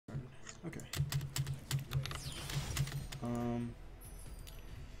I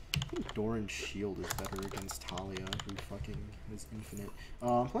think Doran's shield is better against Taliyah, who fucking is infinite.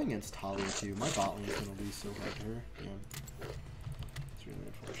 I'm playing against Taliyah too. My bot lane's gonna lose so bad to her. Yeah. It's really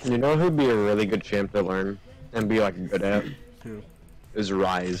unfortunate. You know who'd be a really good champ to learn and be like good at? Who? Is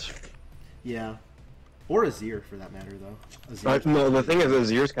Rise. Yeah. Or Azir for that matter though. Azir. No, the thing is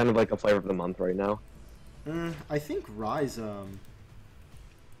Azir's kind of like a flavor of the month right now. I think Rise, I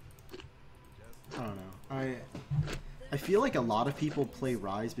don't know. I feel like a lot of people play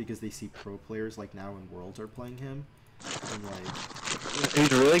Rise because they see pro players like now in Worlds are playing him. And like...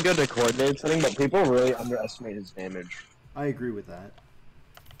 He's really good at coordinate setting, but people really underestimate his damage. I agree with that.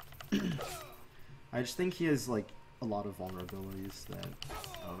 I just think he has like a lot of vulnerabilities that,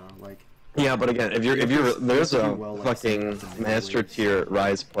 I don't know, like... Yeah, but again, if you're there's a fucking master tier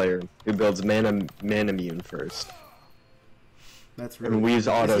Rise player who builds mana immune first. That's really and weaves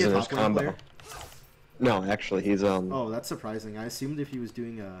autos in his top lane combo. player? No, actually, he's Oh, that's surprising. I assumed if he was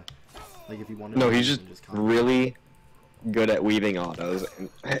doing a, like if he wanted. No, to he's just really good at weaving autos, and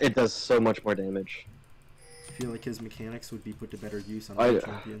it does so much more damage. I feel like his mechanics would be put to better use on other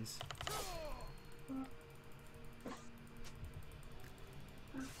champions.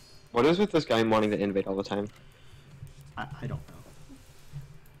 What is with this guy wanting to invade all the time? I don't know.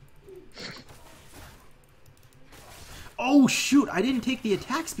 Oh shoot! I didn't take the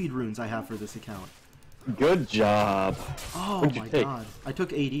attack speed runes I have for this account. Good job. Oh my god. I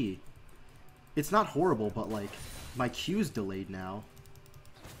took AD. It's not horrible, but like, my Q's delayed now.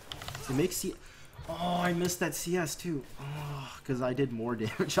 It makes C... Oh, I missed that CS too. Oh, because I did more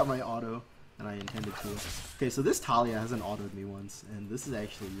damage on my auto than I intended to. Okay, so this Taliyah hasn't autoed me once, and this is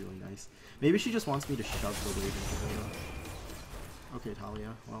actually really nice. Maybe she just wants me to shove the wave into her. Okay,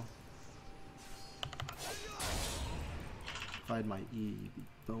 Taliyah, well. If I had my E, you'd be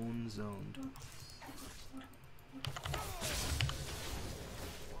bone zoned.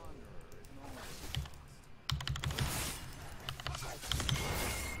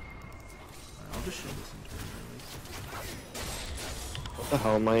 I'll just show this in turn, really. What the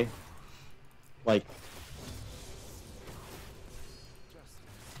hell am I? Like...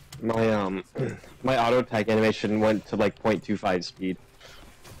 My, my auto attack animation went to like 0.25 speed.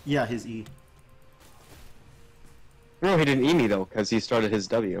 Yeah, his E. No, he didn't E me though, because he started his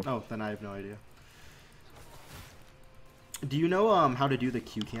W. Oh, then I have no idea. Do you know how to do the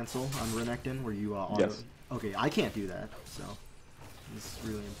Q cancel on Renekton, where you auto? Yes. Okay, I can't do that, so it's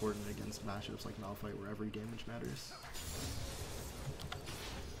really important against matchups like Malphite, where every damage matters.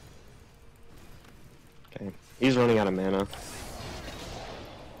 Okay, he's running out of mana.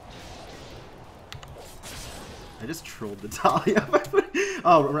 I just trolled the Taliyah by putting...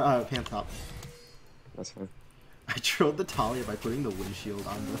 Oh, pan top. That's fine. I trolled the Taliyah by putting the windshield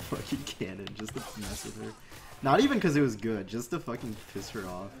on the fucking cannon just to mess with her. Not even because it was good, just to fucking piss her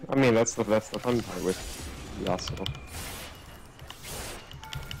off. I mean, that's the fun part with Yasuo.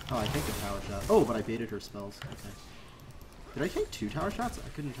 Oh, I tanked a tower shot. Oh, but I baited her spells. Okay. Did I take 2 tower shots? I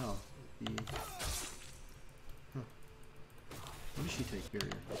couldn't tell. Huh. What did she take?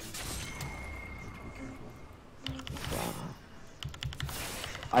 Barrier. Okay. Be careful.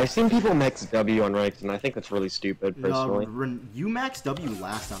 I've seen people max W on Renekton, and I think that's really stupid, personally. You max W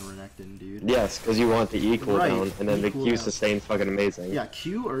last on Renekton, dude. Yes, because you want the E cooldown, Right, and then E the Q cooldown. sustain's fucking amazing. Yeah,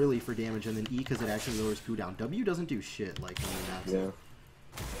 Q early for damage, and then E because it actually lowers cooldown. W doesn't do shit, like, when you max it. Yeah.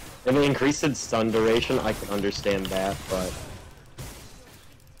 If it increased its stun duration, I can understand that, but...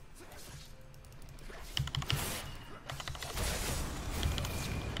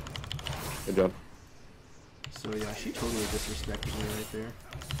 Good job. So yeah, she totally disrespected me right there.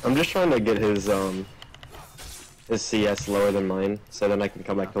 I'm just trying to get his CS lower than mine, so then I can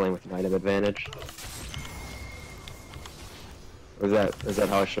come back to lane with an item advantage. Is that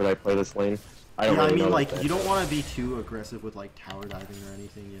how should I play this lane? I don't really know like, that. you don't want to be too aggressive with, like, tower diving or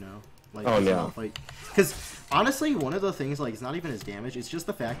anything, you know? Like, oh, yeah. Because, honestly, one of the things, like, it's not even his damage, it's just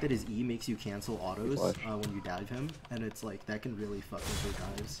the fact that his E makes you cancel autos when you dive him, and it's, like, that can really fuck with your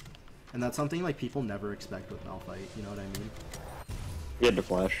dives. And that's something, like, people never expect with Malphite, you know what I mean? He had to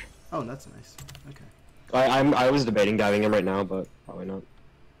flash. Oh, that's nice. Okay. I was debating diving him right now, but probably not.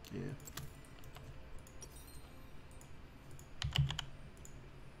 Yeah.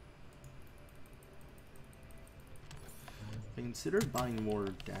 I considered buying more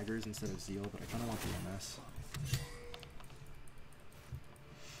daggers instead of Zeal, but I kind of want the MS.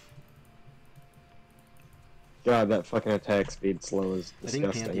 God, that fucking attack speed slow is disgusting.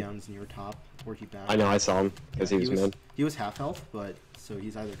 I think Pantheon's near top, or he backed. I know, I saw him, because he was mid. He was half health, but, so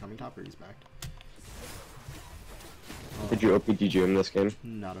he's either coming top or he's backed. Did you OPGG him this game?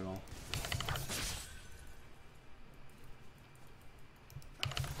 Not at all.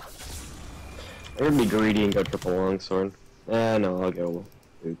 I'm gonna be greedy and go triple longsword. No, I'll go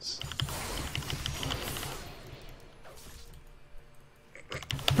boots.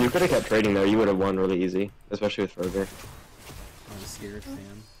 You could have kept trading though, you would have won really easy. Especially with Ferger. I'm a scared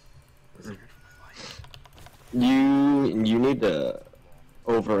fan. You need to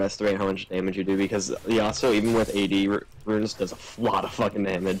overestimate how much damage you do because Yasuo, even with AD runes, does a lot of fucking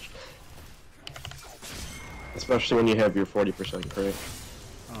damage. Especially when you have your 40% crit.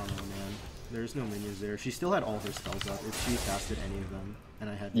 Oh no, man. There's no minions there. She still had all her spells up. If she casted any of them, and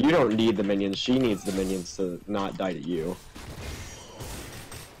I had. You don't need the minions. She needs the minions to not die to you.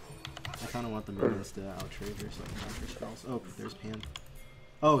 I kind of want the minions to out-trade her so I can cast her spells. Oh, there's Pan.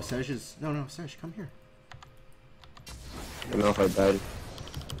 Oh, Sej is. No, Sej, come here. I don't know if I died.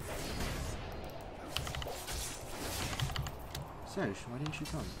 Sej, why didn't you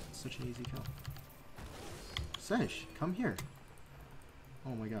come? It's such an easy kill. Sej, come here.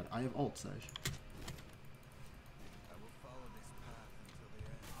 Oh my god, I have ult, Sej.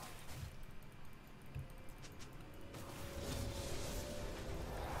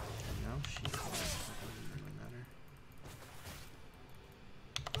 And now she's it doesn't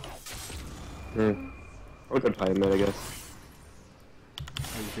really matter. I'll go tie mid, I guess.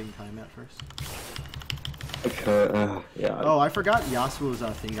 Are you taking time at first? Yeah. Oh, I forgot Yasuo's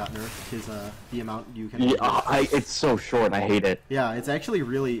thing got nerfed. His the amount you can. Yeah, it's so short. I hate it. Yeah, it's actually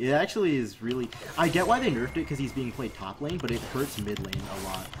really. It actually is really. I get why they nerfed it because he's being played top lane, but it hurts mid lane a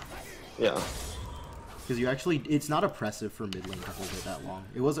lot. Yeah. Because you actually, it's not oppressive for mid lane to hold it that long.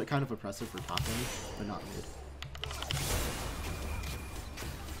 It was kind of oppressive for top lane, but not mid.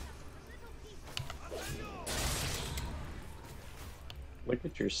 Look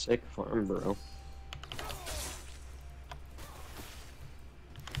at your sick farm, bro.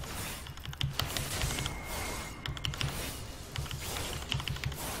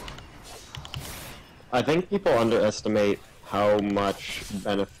 I think people underestimate how much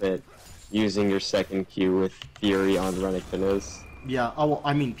benefit using your second Q with Fury on Renekton is. Yeah, oh, well,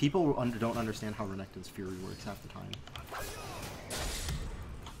 I mean, people don't understand how Renekton's Fury works half the time.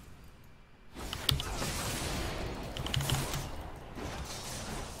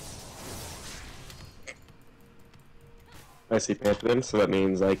 I see Panther, so that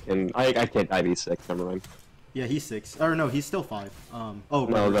means I can't dive E6, never mind. Yeah, he's 6. Or no, he's still 5. Oh,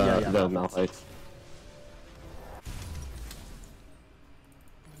 no, right, the Malphite.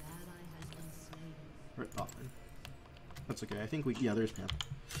 Oh, that's okay. I think there's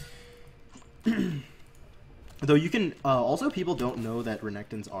Pam. Though you can, also people don't know that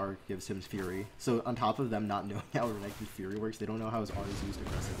Renekton's R gives him Fury. So on top of them not knowing how Renekton's Fury works, they don't know how his R is used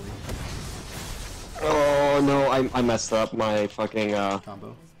aggressively. Oh no, I messed up my fucking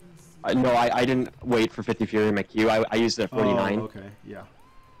combo. No, I didn't wait for 50 Fury in my Q. I used it at 49. Oh, okay, yeah.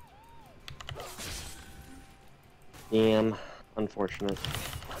 Damn, unfortunate.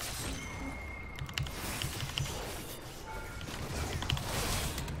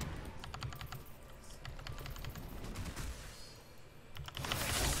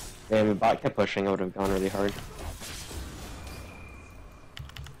 Damn, if bot kept pushing, I would have gone really hard.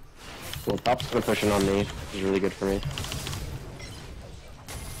 Well, top's gonna push in on me. It's really good for me.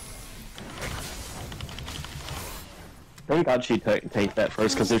 Thank God she tanked that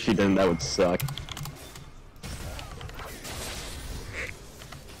first, because if she didn't, that would suck.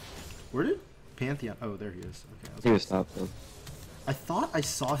 Where did Pantheon? Oh, there he is. Okay. He was top then. I thought I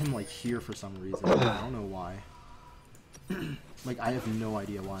saw him like here for some reason. I don't know why. Like, I have no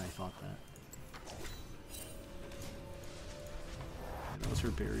idea why I thought that. Yeah, that was her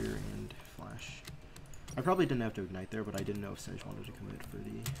barrier and flash. I probably didn't have to ignite there, but I didn't know if Sej wanted to commit for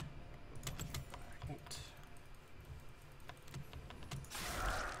the ult.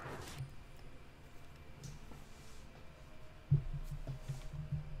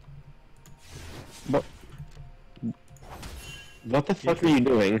 What the fuck are you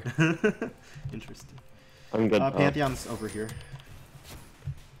doing? Interesting. I'm good. Pantheon's over here.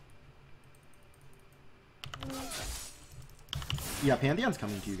 Yeah, Pantheon's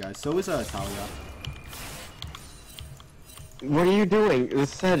coming to you guys. So is Taliyah. What are you doing?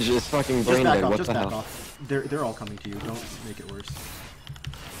 This Sedge is fucking brain dead. What the hell? Back off. They're all coming to you. Don't make it worse.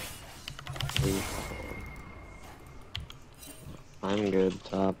 I'm good.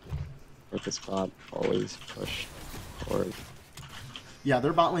 Top. Hit the spot. Always push forward. Yeah,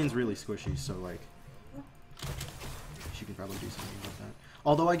 their bot lane's really squishy, so like she can probably do something about that.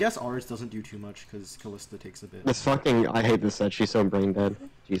 Although I guess ours doesn't do too much because Kalista takes a bit. This fucking I hate this set. She's so brain dead.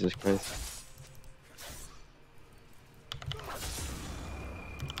 Jesus Christ.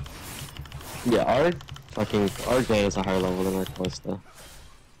 Yeah, our Jane is a higher level than our Kalista.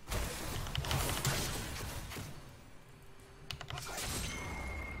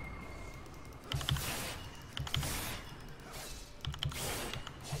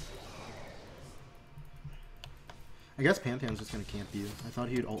 I guess Pantheon's just gonna camp you. I thought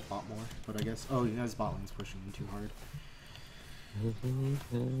he'd ult bot more, but I guess... Oh, you guys bot lane's pushing him too hard.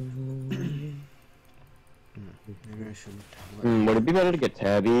 Maybe I shouldn't... Would it be better to get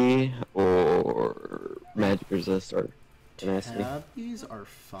Tabby or Magic Resist or Tenacity? Tabbies are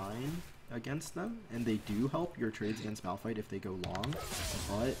fine against them, and they do help your trades against Malphite if they go long,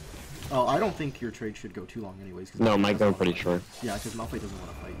 but... Oh, I don't think your trade should go too long anyways. Cause No, might go pretty short. Yeah, because Malphite doesn't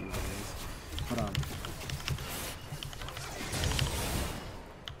want to fight you anyways. But,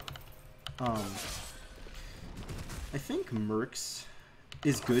 I think Mercs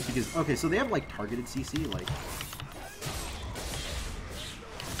is good because... Okay, so they have, like, targeted CC, like...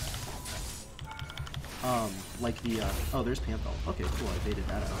 Like the, Oh, there's Panthel. Okay, cool, I baited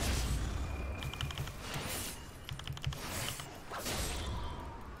that out.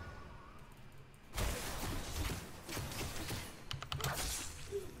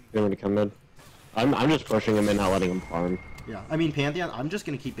 You want me to come in? I'm just pushing him in, not letting him farm. Yeah, I mean, Pantheon, I'm just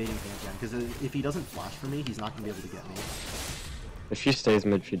gonna keep baiting Pantheon, because if he doesn't flash for me, he's not gonna be able to get me. If she stays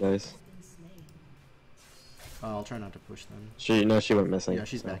mid, she dies. I'll try not to push them. She went missing. Yeah,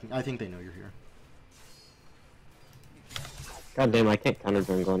 she's backing. I think they know you're here. God damn, I can't counter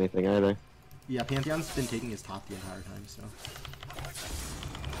jungle anything either. Yeah, Pantheon's been taking his top the entire time, so...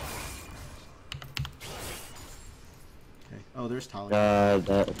 Okay. Oh, there's Taliyah. God,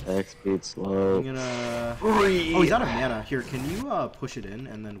 that attack speed slow. I'm gonna... Oh, he's out of mana. Here, can you push it in,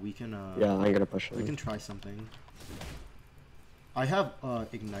 and then we can... Yeah, I'm gonna push it We in. can try something. I have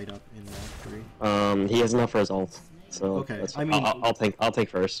Ignite up in 3. He has enough for his ult. So Okay, I I mean... I'll take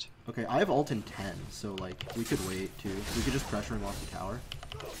first. Okay, I have ult in 10, so, like, we could wait, too. We could just pressure him off the tower.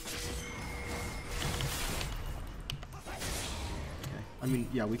 Okay. I mean,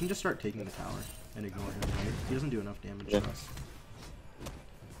 yeah, we can just start taking the tower and ignore him, right? He doesn't do enough damage to us.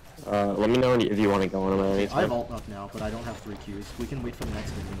 Let me know if you want to go on him at any time. I have ult up now, but I don't have 3 Qs. We can wait for the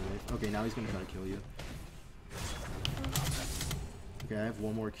next minion wave. Okay, now he's gonna try to kill you. Okay, I have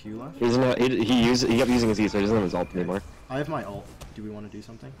 1 more Q left. He kept using his E, so he doesn't have his ult anymore. I have my ult. Do we want to do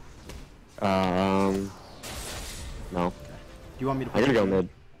something? No. Okay. Do you want me to I'm gonna go mid.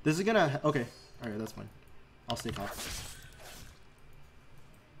 This is gonna... Okay. Alright, that's fine. I'll stay top.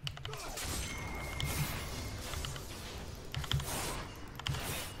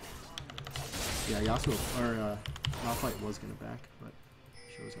 Yeah, Yasuo... Or, Malphite was gonna back, but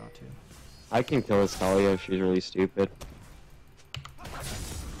chose not to. I can kill this Taliyah if she's really stupid.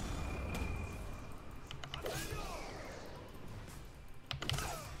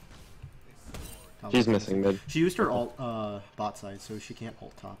 She's missing mid. She used her ult bot side, so she can't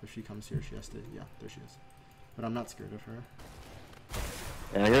ult top. If she comes here, she has to... Yeah, there she is. But I'm not scared of her.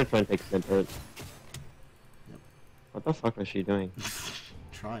 Yeah, I'm gonna try and take mid turret. Yep. What the fuck was she doing?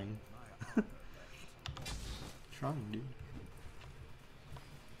 Trying. Trying, dude.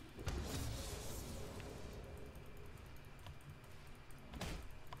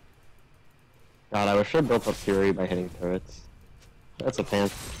 God, I wish I built up Fury by hitting turrets. That's a fan.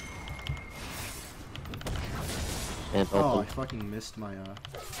 Oh, I fucking missed my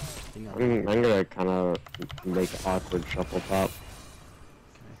thing on. I'm gonna kind of make awkward shuffle top.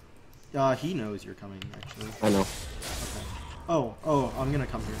 Okay. He knows you're coming, actually. I know. Okay. Oh, I'm gonna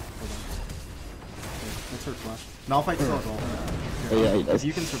come here. Hold on. Okay, that's her flash. Malphite still has ult. Oh, yeah, he does. If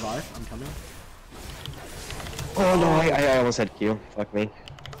you can survive, I'm coming. Oh no, I almost had Q. Fuck me.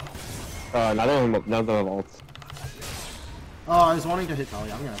 None of them have ults. Oh, I was wanting to hit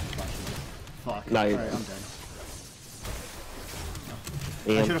Taliyah. I'm gonna have to flash him. Fuck. No, Alright, you're I'm dead.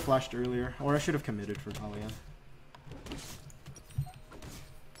 Damn. I should have flashed earlier, or I should have committed for Taliyah.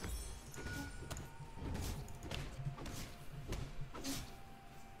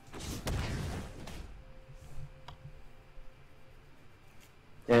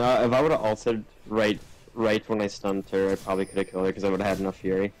 Yeah, if I would have ulted right when I stunned her, I probably could have killed her because I would have had enough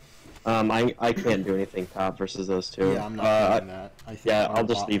fury. I can't do anything top versus those two. Yeah, I'm not doing that. I think yeah, our I'll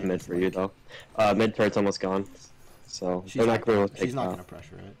just bot leave lane mid is for you though. Mid turret's almost gone, so they're not going to take She's not top. gonna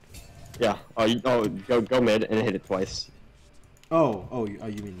pressure it. Yeah. Go mid and hit it twice. Oh, you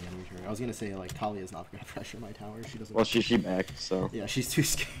mean the enemy turret. I was gonna say, like, Taliyah's not gonna pressure my tower. She doesn't... Well, she backed, so... Yeah, she's too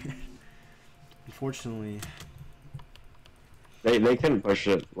scared. Unfortunately... They couldn't push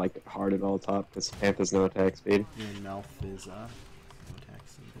it, like, hard at all top, because Panther has no attack speed. And Malf is, no attack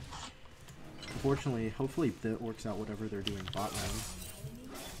speed. Unfortunately, hopefully that works out whatever they're doing bot lane.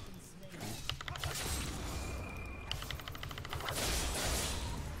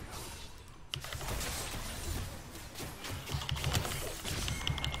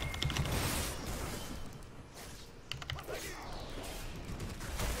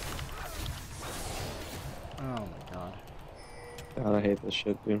 Oh my god. God, I hate this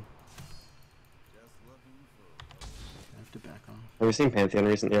shit, dude. I have to back off. Have you seen Pantheon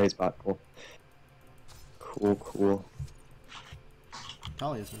recently? Yeah, he's bot. Cool. Cool.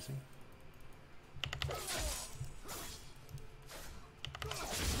 Taliyah's missing.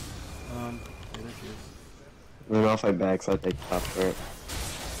 Yeah, there she is. I don't know if I back, so I take top turret.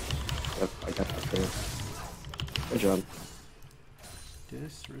 Yep, I got top turret. Good job.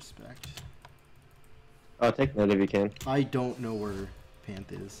 Disrespect. Take mid if you can. I don't know where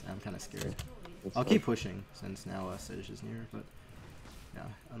Panth is. I'm kind of scared. I'll keep pushing since now Sedish is near, but yeah,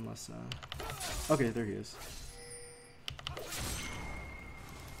 unless okay, there he is. I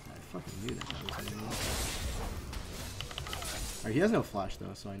fucking knew that guy was gonna be. Alright, he has no flash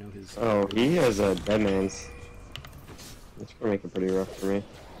though, so I know his. Oh, he has a dead man's. That's gonna make it pretty rough for me.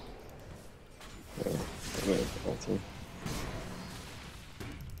 Yeah, I made it ulti.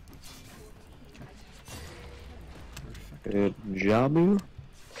 Good job.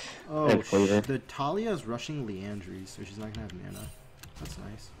 Oh, the Taliyah is rushing Leandries, so she's not gonna have mana. That's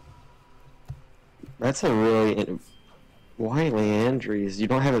nice. That's a really... Why Leandries? You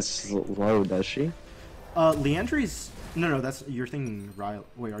don't have it slow, does she? Leandries... No, that's... You're thinking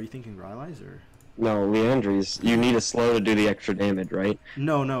Wait, are you thinking Rylai's, or...? No, Leandries. You need a slow to do the extra damage, right?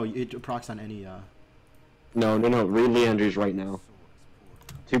 No, it procs on any, No, read Leandries right now.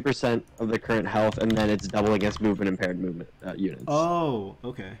 2% of the current health, and then it's double against movement impaired units. Oh,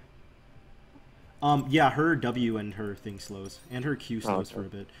 okay. Yeah, her W and her thing slows, and her Q slows for a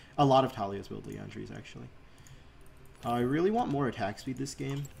bit. A lot of Taliyah's build Leandries, actually. I really want more attack speed this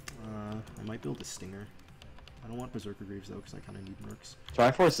game. I might build a Stinger. I don't want Berserker Greaves though, because I kind of need Mercs.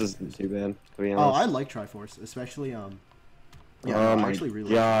 Triforce isn't too bad, to be honest. Oh, I like Triforce, especially yeah. Oh my actually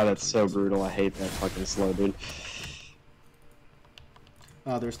really god, that's so brutal. I hate that fucking slow, dude.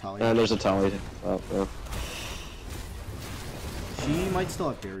 There's Taliyah. And there's a Taliyah. Oh, yeah. She might still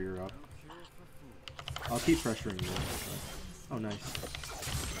have barrier up. I'll keep pressuring you. Oh, nice.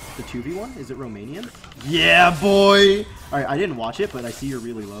 The 2v1? Is it Romanian? Yeah, boy! Alright, I didn't watch it, but I see you're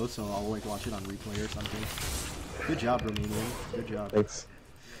really low, so I'll like watch it on replay or something. Good job, Romanian. Good job. Thanks.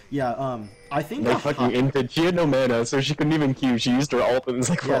 Yeah, I think they fucking inted. She had no mana, so she couldn't even Q. She used her ult and was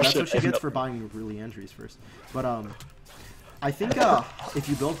like, yeah, that's what she gets for buying really entries first. But I think if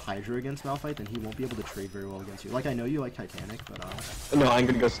you build Hydra against Malphite, then he won't be able to trade very well against you. Like, I know you like Titanic, but no, I'm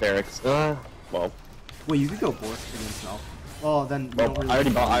gonna go Sterix. Well. Wait, you could go Bork against Malphite. Well, then you don't really I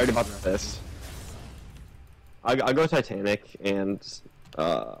already bought the fist. I'll go Titanic and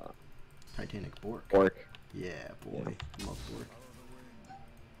Titanic Bork. Bork. Yeah, boy. Yeah. Love Bork.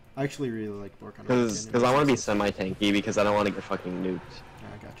 I actually really like Bork on Because I want to be semi-tanky because I don't want to get fucking nuked. Yeah,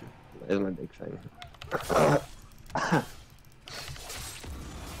 I got you. That is my big thing.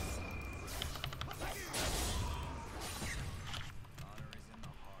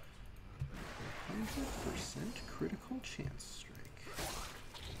 100% critical chance strike.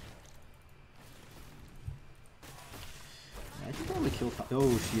 I can probably kill.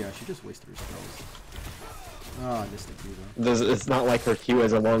 Oh, she just wasted her spells. Oh, I missed the Q though. It's not like her Q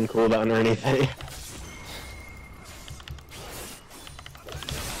has a long cooldown or anything.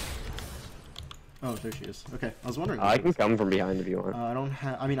 Oh, there she is. Okay, I was wondering. I can come from behind if you want. I don't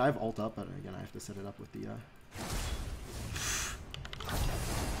have. I mean, I have ult up, but again, I have to set it up with the.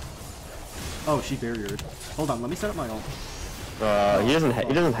 Oh, she barriered. Hold on, let me set up my ult. He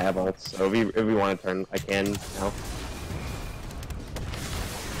doesn't have ult, so if we want to turn, I can now.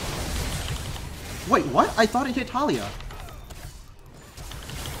 Wait, what? I thought it hit Taliyah.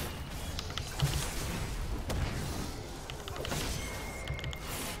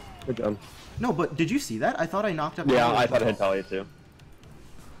 Good job. No, but did you see that? I thought I knocked up. Yeah, I thought it hit Taliyah too.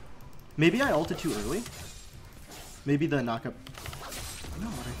 Maybe I ulted too early. Maybe the knockup. No,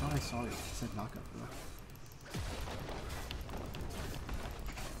 but I thought I saw it. It said knockup. Though.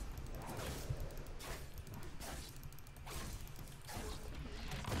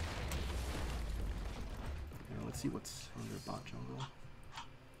 Let's see what's on their bot jungle.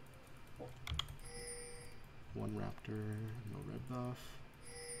 One raptor, no red buff.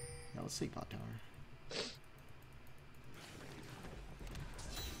 Yeah, let's take bot tower.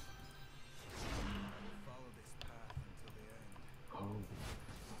 Oh.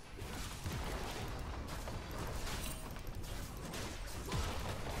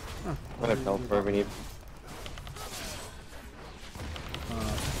 Huh, I have health for we need.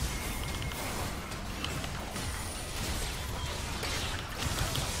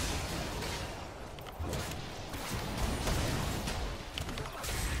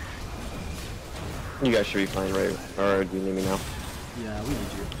 You guys should be fine, right? Or do you need me now? Yeah, we need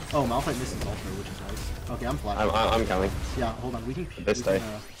you. Oh, Malphite misses ultra, which is nice. Okay, I'm flat. I'm coming. Yeah, hold on. We can. They stay.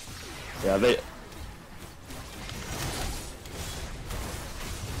 Yeah, they.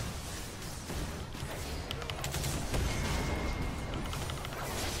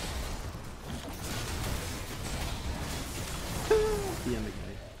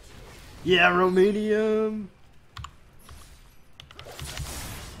 Yeah, Romanium!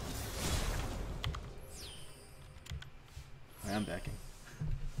 I am backing.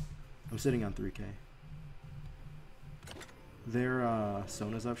 I'm sitting on 3k. Their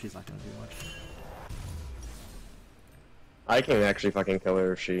Sona's up, she's not gonna do much. I can actually fucking kill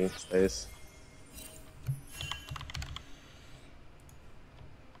her if she stays.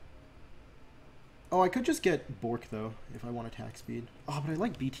 Oh, I could just get Bork though, if I want attack speed. Oh, but I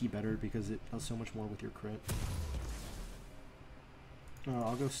like BT better because it does so much more with your crit. Oh,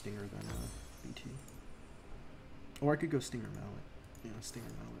 I'll go Stinger then BT. Or I could go Stinger Mallet. Yeah,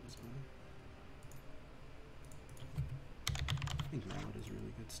 Stinger Mallet is better. I think Mallet is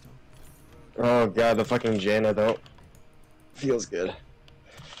really good still. Oh god, the fucking Jaina though. Feels good.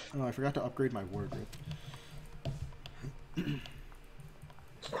 Oh, I forgot to upgrade my ward grip.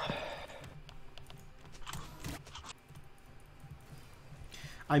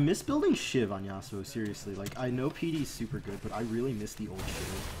 I miss building Shiv on Yasuo, seriously. Like, I know PD's super good, but I really miss the old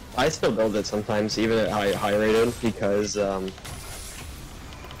Shiv. I still build it sometimes, even at high rated, because the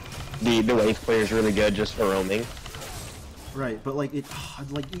wave player is really good just for roaming. Right, but like it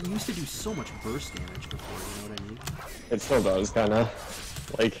used to do so much burst damage before, you know what I mean? It still does, kinda.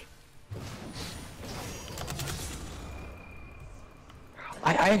 Like...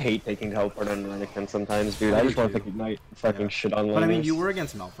 I hate taking teleport on Renekton sometimes, dude. I just want to take Ignite fucking shit on. But I mean, you were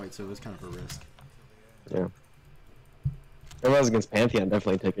against Malphite, so it was kind of a risk. Yeah. If I was against Pantheon,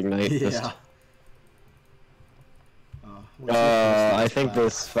 definitely take Ignite. Yeah. I think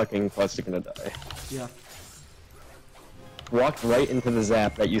this fucking quest is gonna die. Yeah. Walked right into the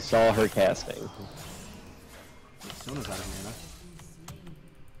zap that you saw her casting. Sona's out of mana.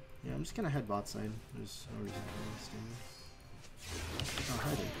 Yeah, I'm just gonna head bot side. There's no reason to stay there.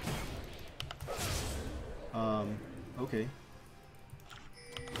 Oh, okay.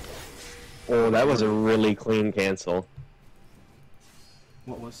 Oh, that was a really clean cancel.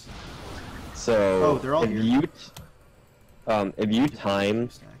 What was? So, they're all here. if you time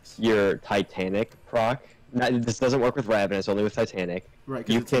your Titanic proc, this doesn't work with Ravenous, only with Titanic. Right,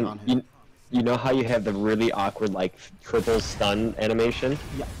 you can, you know how you have the really awkward, like, triple stun animation?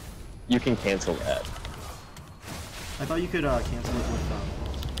 Yeah. You can cancel that. I thought you could cancel it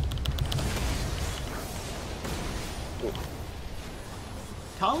with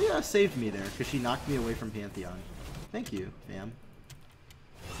Taliyah saved me there because she knocked me away from Pantheon. Thank you, fam.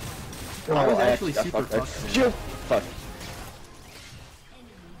 I was actually super fucked. Fuck.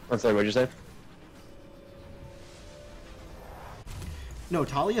 I'm sorry, what'd you say? No,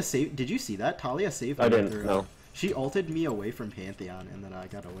 Taliyah saved. Did you see that? Taliyah saved me. I didn't. No. She ulted me away from Pantheon, and then I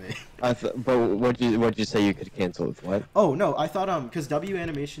got away. But what'd you say you could cancel with what? Oh no, I thought because W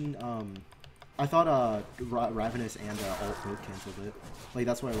animation I thought Ravenous and Alt both canceled it. Like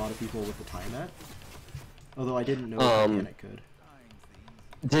that's why a lot of people with the time at. Although I didn't know Titanic could.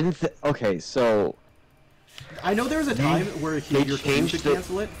 Okay, so. I know there was a time where your Q could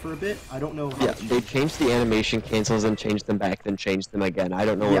cancel it for a bit. I don't know how. Yeah, they changed the animation cancels and changed them back, then changed them again. I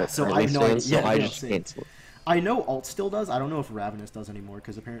don't know what so I know. I just canceled. I know Alt still does. I don't know if Ravenous does anymore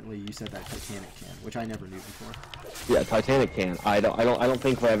because apparently you said that Titanic can, which I never knew before. Yeah, Titanic can. I don't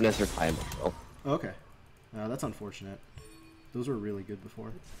think Ravenous or Timeless though. Okay, that's unfortunate. Those were really good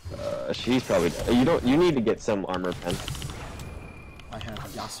before. She's probably. You need to get some armor pen. I have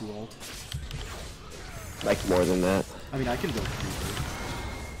Yasuo ult. Like more than that. I mean, I can go Cleaver.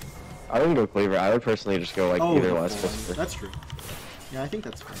 I wouldn't go Cleaver. I would personally just go like either last Whisper. That's true. Yeah, I think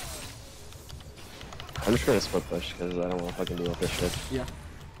that's fair. I'm just gonna split push because I don't want to fucking deal with this shit. Yeah.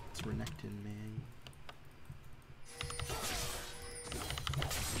 It's Renekton, man.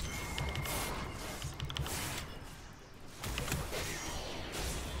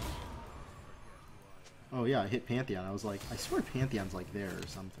 Oh yeah, I hit Pantheon. I was like, I swear Pantheon's like there or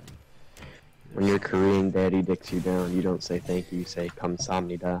something. When your Korean daddy dicks you down, you don't say thank you, you say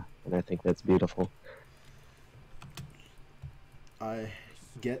kamsamnida, and I think that's beautiful. I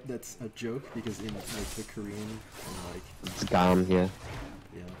get that's a joke because in like the Korean and like it's gam, yeah.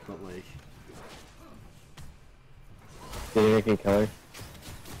 Yeah, but like do you think you can kill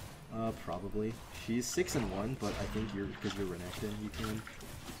her? Probably. She's 6-1, but I think because you're Renekton, you can.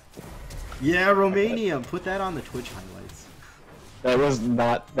 Yeah, Romanium! Put that on the Twitch highlights. That was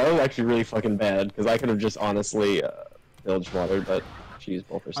actually really fucking bad, because I could have just honestly Village Water, but she used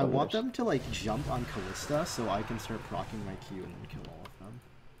both her I want summoners. them to like jump on Callista so I can start proccing my Q and then kill all of them.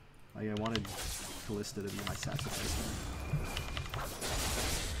 Like I wanted Callista to be my sacrifice.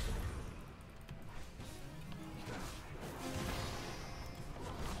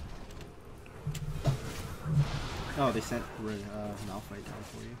 Oh, they sent Malphite down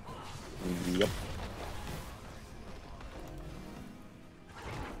for you. Yep.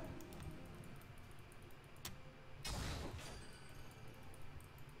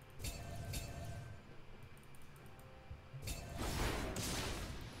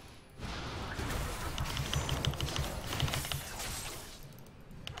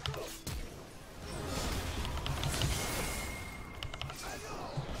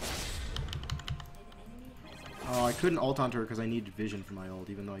 Oh, I couldn't ult onto her because I needed vision for my ult,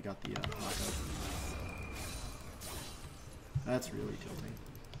 even though I got the knockout. That's really tilting.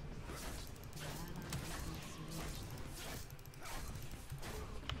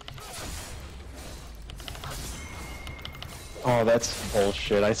 Oh, that's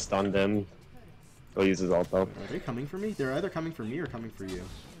bullshit. I stunned him. He'll use his ult though. Are they coming for me? They're either coming for me or coming for you.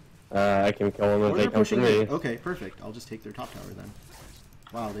 I can kill him if Or they they're come for pushing me. me. Okay, perfect. I'll just take their top tower then.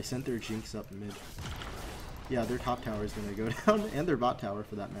 Wow, they sent their Jinx up mid. Yeah, their top tower is gonna go down, and their bot tower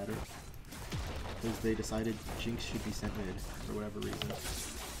for that matter. Because they decided Jinx should be sent mid, for whatever reason.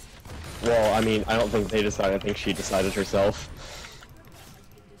 Well, I mean, I don't think they decided. I think she decided herself.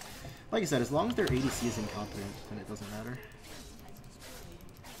 Like I said, as long as their ADC is incompetent, then it doesn't matter.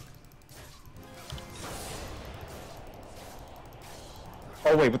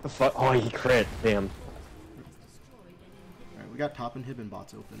 Oh wait, what the fuck? Oh, he crit. Damn. Alright, we got top inhib and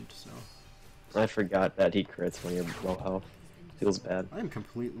bots opened, so... I forgot that he crits when you're low health. Feels bad. I am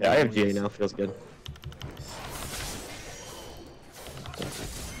completely... Yeah, I have GA now. Feels good.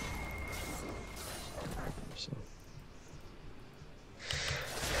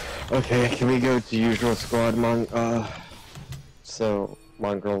 Okay, can we go to usual squad, so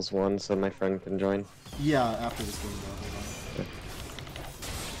Mongrels won, so my friend can join. Yeah, after this game, though. Hold on. Okay.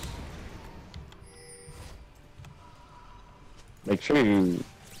 Make sure you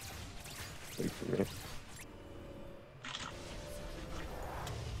wait for me.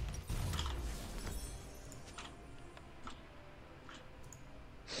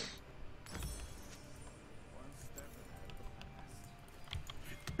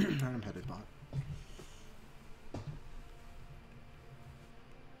 I'm headed bot.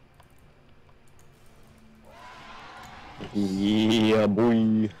 Yeah,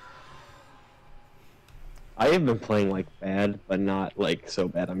 boy. I have been playing like bad, but not like so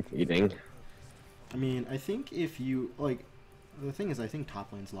bad I'm feeding. I mean, I think if you, like, the thing is, I think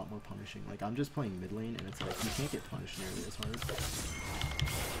top lane's a lot more punishing. Like, I'm just playing mid lane, and it's like, you can't get punished nearly as hard.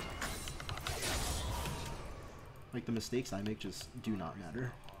 Like, the mistakes I make just do not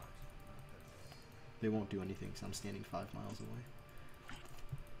matter. They won't do anything because I'm standing 5 miles away.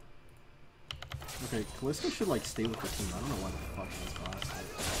 Okay, Callista should, like, stay with the team. I don't know why the fuck she's boss.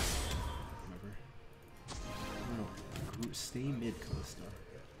 Whatever. I don't know. Stay mid, Callista.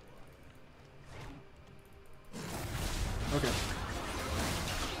 Okay.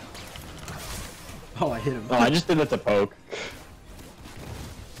 Oh, I hit him. Oh, I just did it to poke.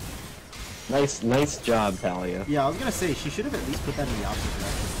 Nice job, Taliyah. Yeah, I was gonna say, she should have at least put that in the opposite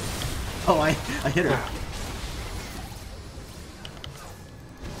direction. Oh, I hit her.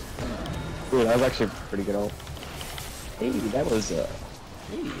 Dude, that was actually pretty good ult. Hey, that was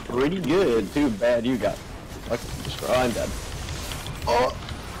pretty good. Too bad you got fucking destroyed. Oh, I'm dead. Oh!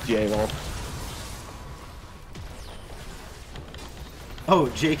 GA ult. Oh,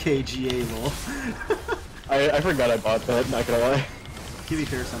 JKGA lol. I forgot I bought that, not gonna lie. To be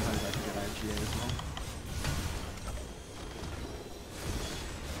fair, sometimes I forget I have GA as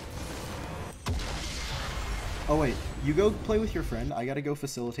well. Oh wait, you go play with your friend, I gotta go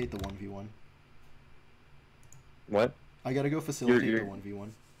facilitate the 1v1. What? I gotta go facilitate You're- the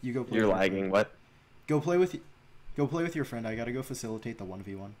 1v1. You go play You're with your lagging, friend. what? Go play with your friend, I gotta go facilitate the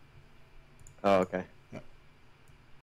 1v1. Oh, okay.